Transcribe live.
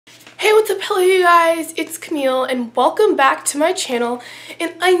Hey, what's up? Hello you guys, it's Camille and welcome back to my channel.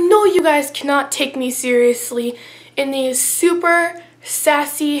 And I know you guys cannot take me seriously in these super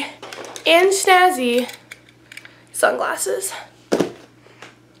sassy and snazzy sunglasses.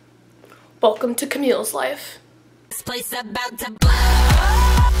 Welcome to Camille's life. This place about to blow.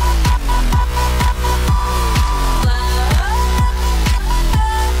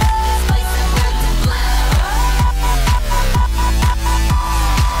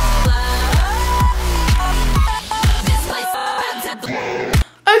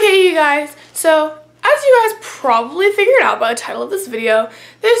 Okay, you guys, so as you guys probably figured out by the title of this video,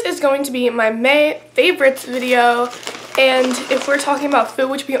 this is going to be my May favorites video. And if we're talking about food,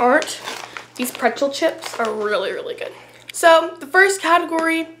 which we aren't, these pretzel chips are really, really good. So the first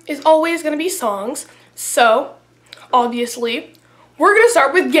category is always going to be songs. So obviously, we're going to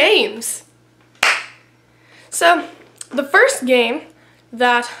start with games. So the first game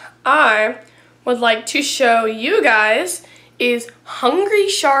that I would like to show you guys is Hungry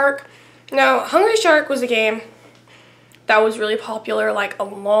Shark. Now, Hungry Shark was a game that was really popular like a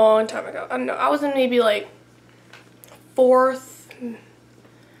long time ago. I don't know, I was in maybe like third,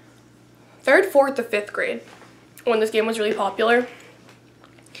 fourth, or fifth grade when this game was really popular.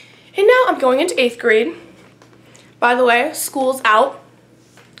 And now I'm going into 8th grade. By the way, school's out.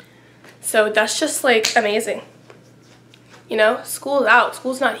 So that's just like amazing. You know, school's out.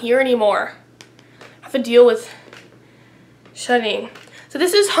 School's not here anymore. I have to deal with shutting. So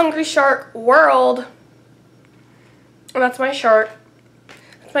this is Hungry Shark World. And that's my shark.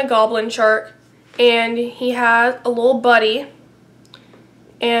 That's my goblin shark. And he has a little buddy.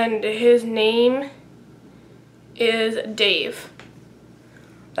 And his name is Dave.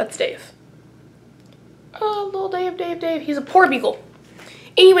 That's Dave. Oh, little Dave. He's a poor beagle.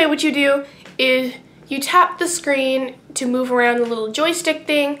 Anyway, what you do is you tap the screen to move around the little joystick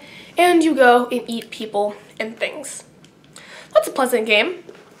thing, and you go and eat people and things. That's a pleasant game.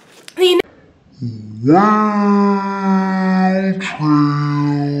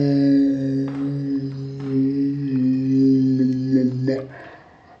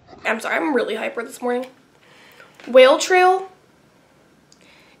 I'm sorry, I'm really hyper this morning. Whale Trail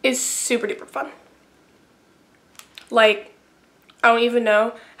is super duper fun. Like, I don't even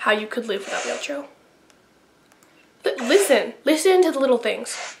know how you could live without Whale Trail. Listen to the little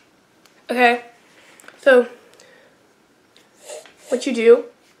things. Okay? So, what you do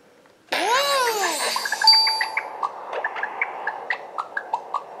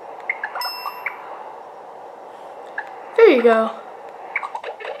there you go.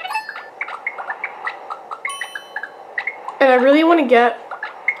 And I really want to get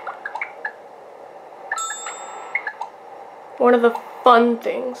one of the fun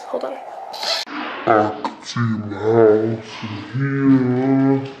things. Hold on. Team House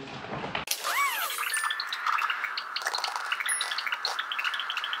here.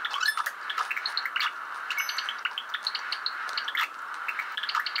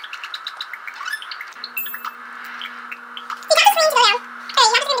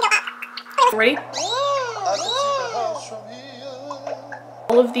 Ready?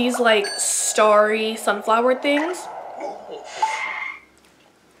 All of these like starry sunflower things.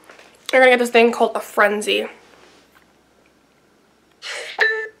 You're gonna get this thing called a frenzy.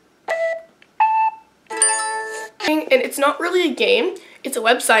 And it's not really a game, it's a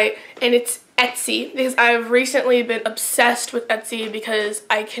website, and it's Etsy, because I've recently been obsessed with Etsy because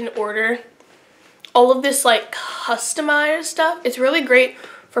I can order all of this like customized stuff. It's really great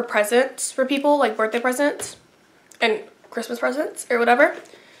for presents for people, like birthday presents and Christmas presents or whatever.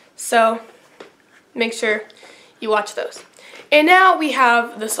 So make sure you watch those. And now we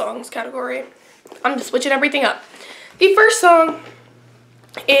have the songs category. I'm just switching everything up. The first song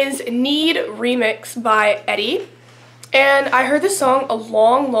is Need Remix by Eddie. And I heard this song a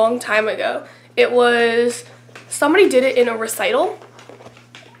long time ago. It was, somebody did it in a recital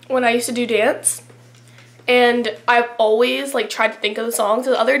when I used to do dance. And I've always like tried to think of the song.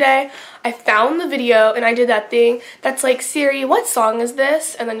 So the other day I found the video and I did that thing that's like, Siri, what song is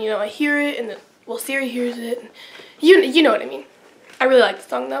this? And then, you know, I hear it and then, well, Siri hears it. You know what I mean. I really like the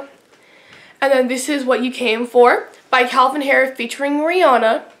song though. And then This Is What You Came For by Calvin Harris featuring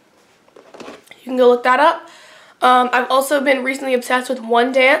Rihanna. You can go look that up. I've also been recently obsessed with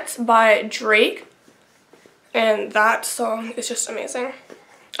One Dance by Drake. And that song is just amazing.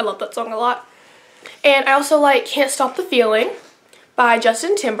 I love that song a lot. And I also like Can't Stop the Feeling by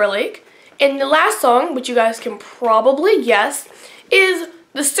Justin Timberlake. And the last song, which you guys can probably guess, is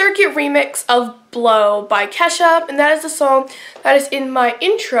the Circuit remix of Blow by Kesha. And that is the song that is in my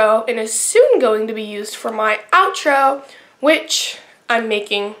intro and is soon going to be used for my outro, which I'm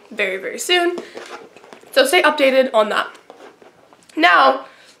making very, very soon. So stay updated on that. Now,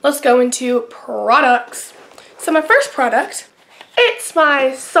 let's go into products. So my first product, it's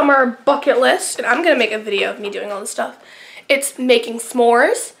my summer bucket list, and I'm gonna make a video of me doing all this stuff. It's making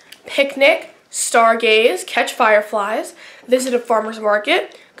s'mores, picnic, stargaze, catch fireflies, visit a farmer's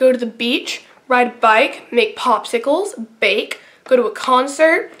market, go to the beach, ride a bike, make popsicles, bake, go to a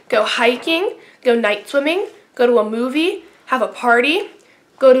concert, go hiking, go night swimming, go to a movie, have a party,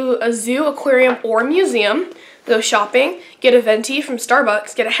 go to a zoo, aquarium, or museum, go shopping, get a venti from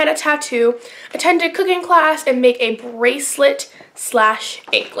Starbucks, get a henna tattoo, attend a cooking class, and make a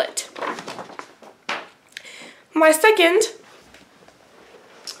bracelet/anklet. My second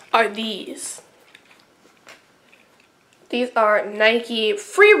are these. These are Nike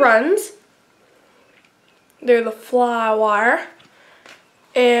Free Runs. They're the Flywire.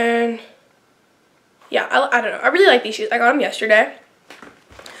 And yeah, I don't know. I really like these shoes. I got them yesterday.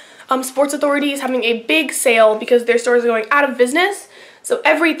 Sports Authority is having a big sale because their stores are going out of business. So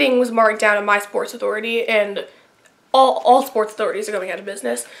everything was marked down at my Sports Authority, and all Sports Authorities are going out of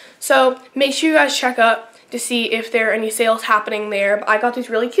business. So make sure you guys check up to see if there are any sales happening there. But I got these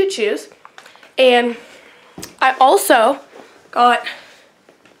really cute shoes. And I also got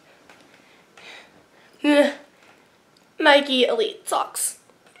Nike Elite socks,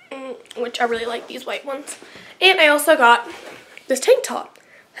 which I really like, these white ones. And I also got this tank top.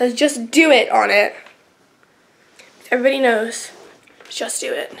 It says Just Do It on it. Everybody knows, just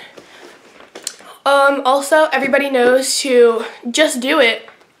do it. Also, everybody knows to just do it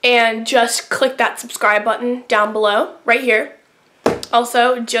and just click that subscribe button down below, right here.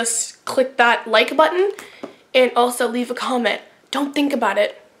 Also, just click that like button and also leave a comment. Don't think about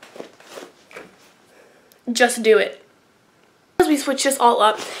it. Just do it. As we switch this all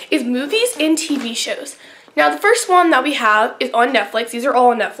up, is movies and TV shows. Now, the first one that we have is on Netflix. These are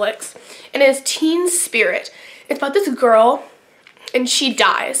all on Netflix. And it is Teen Spirit. It's about this girl, and she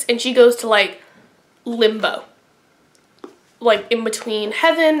dies, and she goes to, like, limbo. Like, in between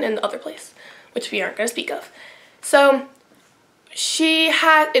heaven and the other place, which we aren't going to speak of. So, she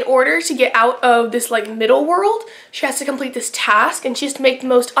had, in order to get out of this, like, middle world, she has to complete this task, and she has to make the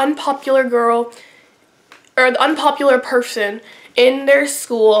most unpopular girl, or the unpopular person in their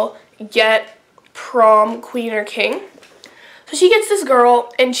school get prom queen or king. So she gets this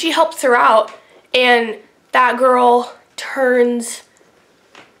girl and she helps her out, and that girl turns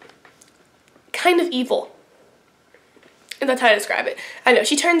kind of evil. And that's how I describe it. I know,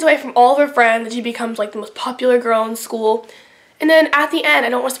 she turns away from all of her friends and she becomes like the most popular girl in school. And then at the end, I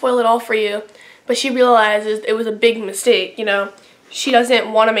don't want to spoil it all for you, but she realizes it was a big mistake, you know. She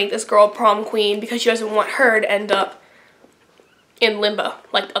doesn't want to make this girl prom queen because she doesn't want her to end up in limbo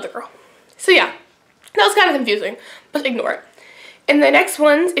like the other girl. So yeah, that was kind of confusing, but ignore it. And the next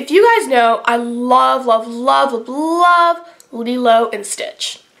ones, if you guys know, I love, love, love, love, love Lilo and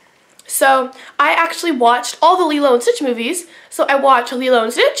Stitch. So I actually watched all the Lilo and Stitch movies. So I watched Lilo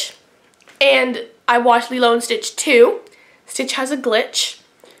and Stitch, and I watched Lilo and Stitch 2, Stitch Has a Glitch.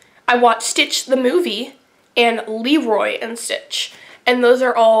 I watched Stitch the movie and Leroy and Stitch. And those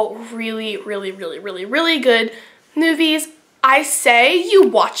are all really, really, really, really, really good movies. I say you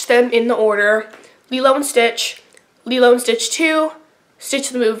watch them in the order: Lilo and Stitch 2, Stitch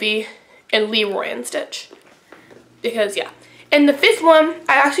the movie, and Leroy and Stitch. Because, yeah. And the fifth one,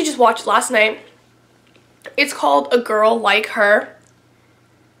 I actually just watched last night. It's called A Girl Like Her.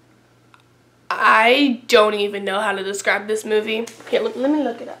 I don't even know how to describe this movie. Here, let me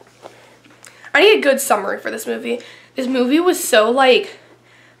look it up. I need a good summary for this movie. This movie was so, like,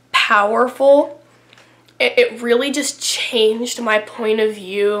 powerful. It really just changed my point of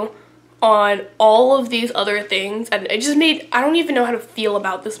view on all of these other things. And it just made, I don't even know how to feel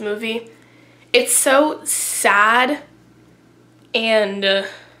about this movie. It's so sad and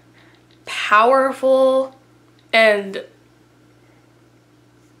powerful and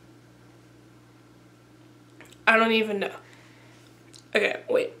I don't even know. Okay,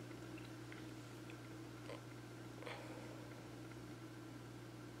 wait.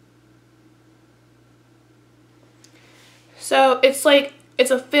 So it's like,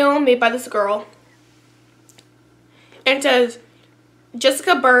 it's a film made by this girl, and it says,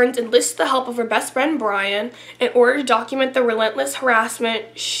 Jessica Burns enlists the help of her best friend Brian in order to document the relentless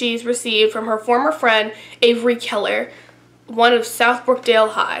harassment she's received from her former friend Avery Keller, one of South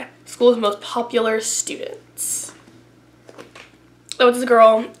Brookdale High, school's most popular students. So it's a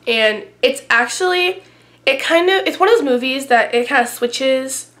girl, and it's actually, it's one of those movies that it kind of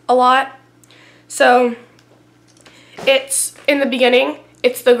switches a lot. So it's, in the beginning,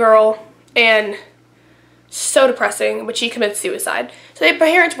 it's the girl, and So depressing, but she commits suicide. So the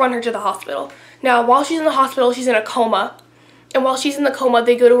parents run her to the hospital. Now, while she's in the hospital, she's in a coma. And while she's in the coma,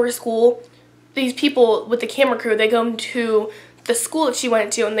 they go to her school. These people with the camera crew, they go to the school that she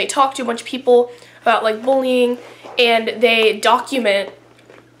went to, and they talk to a bunch of people about like bullying, and they document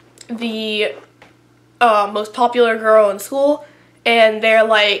the most popular girl in school, and they're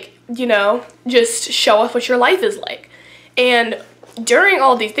like, you know, just show us what your life is like. And during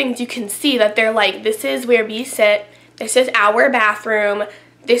all these things, you can see that they're like, this is where we sit, this is our bathroom,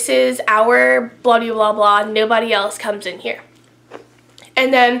 this is our blah blah blah blah, nobody else comes in here.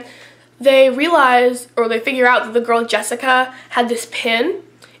 And then they realize, or they figure out, that the girl Jessica had this pin,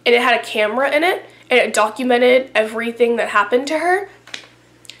 and it had a camera in it, and it documented everything that happened to her.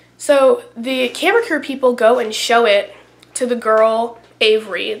 So the camera crew people go and show it to the girl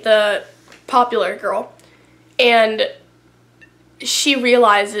Avery, the popular girl, and she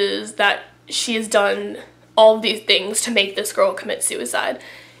realizes that she has done all of these things to make this girl commit suicide.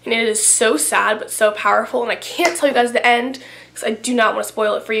 And it is so sad but so powerful, and I can't tell you guys the end because I do not want to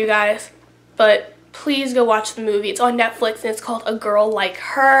spoil it for you guys. But please go watch the movie. It's on Netflix and it's called A Girl Like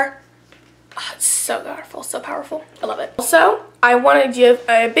Her. Oh, it's so powerful, so powerful. I love it. Also, I want to give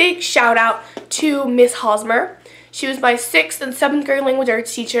a big shout out to Miss Hosmer. She was my 6th and 7th grade language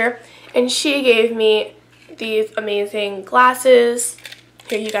arts teacher, and she gave me these amazing glasses.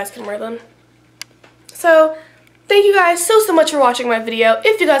 Here, you guys can wear them. So, thank you guys so much for watching my video.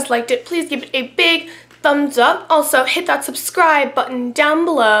 If you guys liked it, please give it a big thumbs up. Also, hit that subscribe button down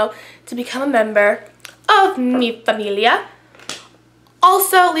below to become a member of Mi Familia.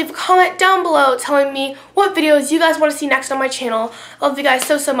 Also, leave a comment down below telling me what videos you guys want to see next on my channel. I love you guys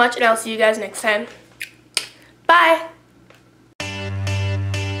so much, and I'll see you guys next time. Bye!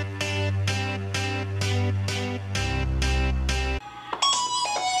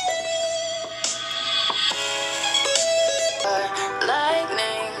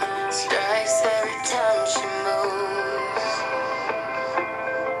 Lightning strikes every time she moves,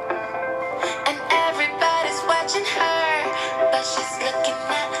 and everybody's watching her, but she's looking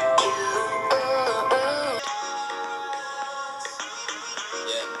at you.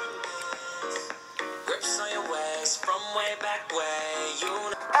 Yeah. Grips on your waist from way back way. You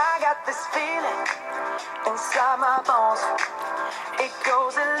know. I got this feeling inside my bones. It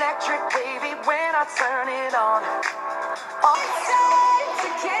goes electric, baby, when I turn it on. It's time to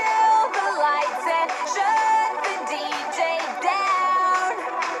kill the lights and shut the DJ down.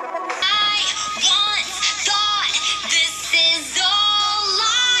 I once thought this is all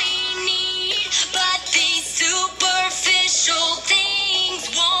I need, but these superficial things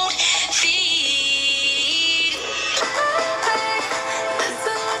won't feed. This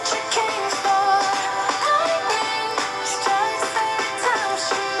is what you came for. Lightning strikes every time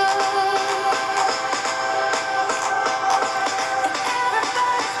she moves.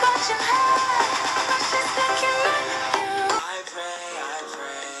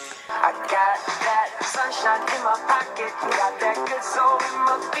 I got that sunshine in my pocket, got that good soul in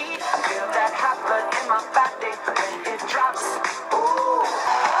my feet. I feel that hot blood in my body when it drops. Ooh.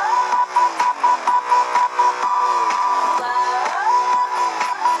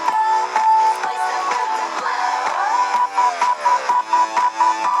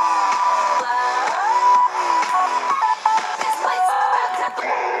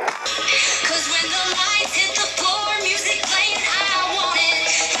 Cause when the lights hit the floor, music playing, I want it.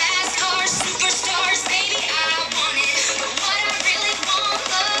 Fast cars, superstars, baby, I want it. But what I really want,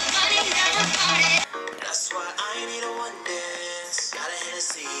 love, money, never got it. That's why I need a one dance. Got a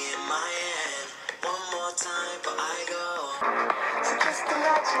Hennessy in my hand. One more time before I go. So just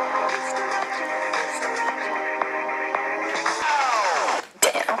imagine, just imagine, just imagine.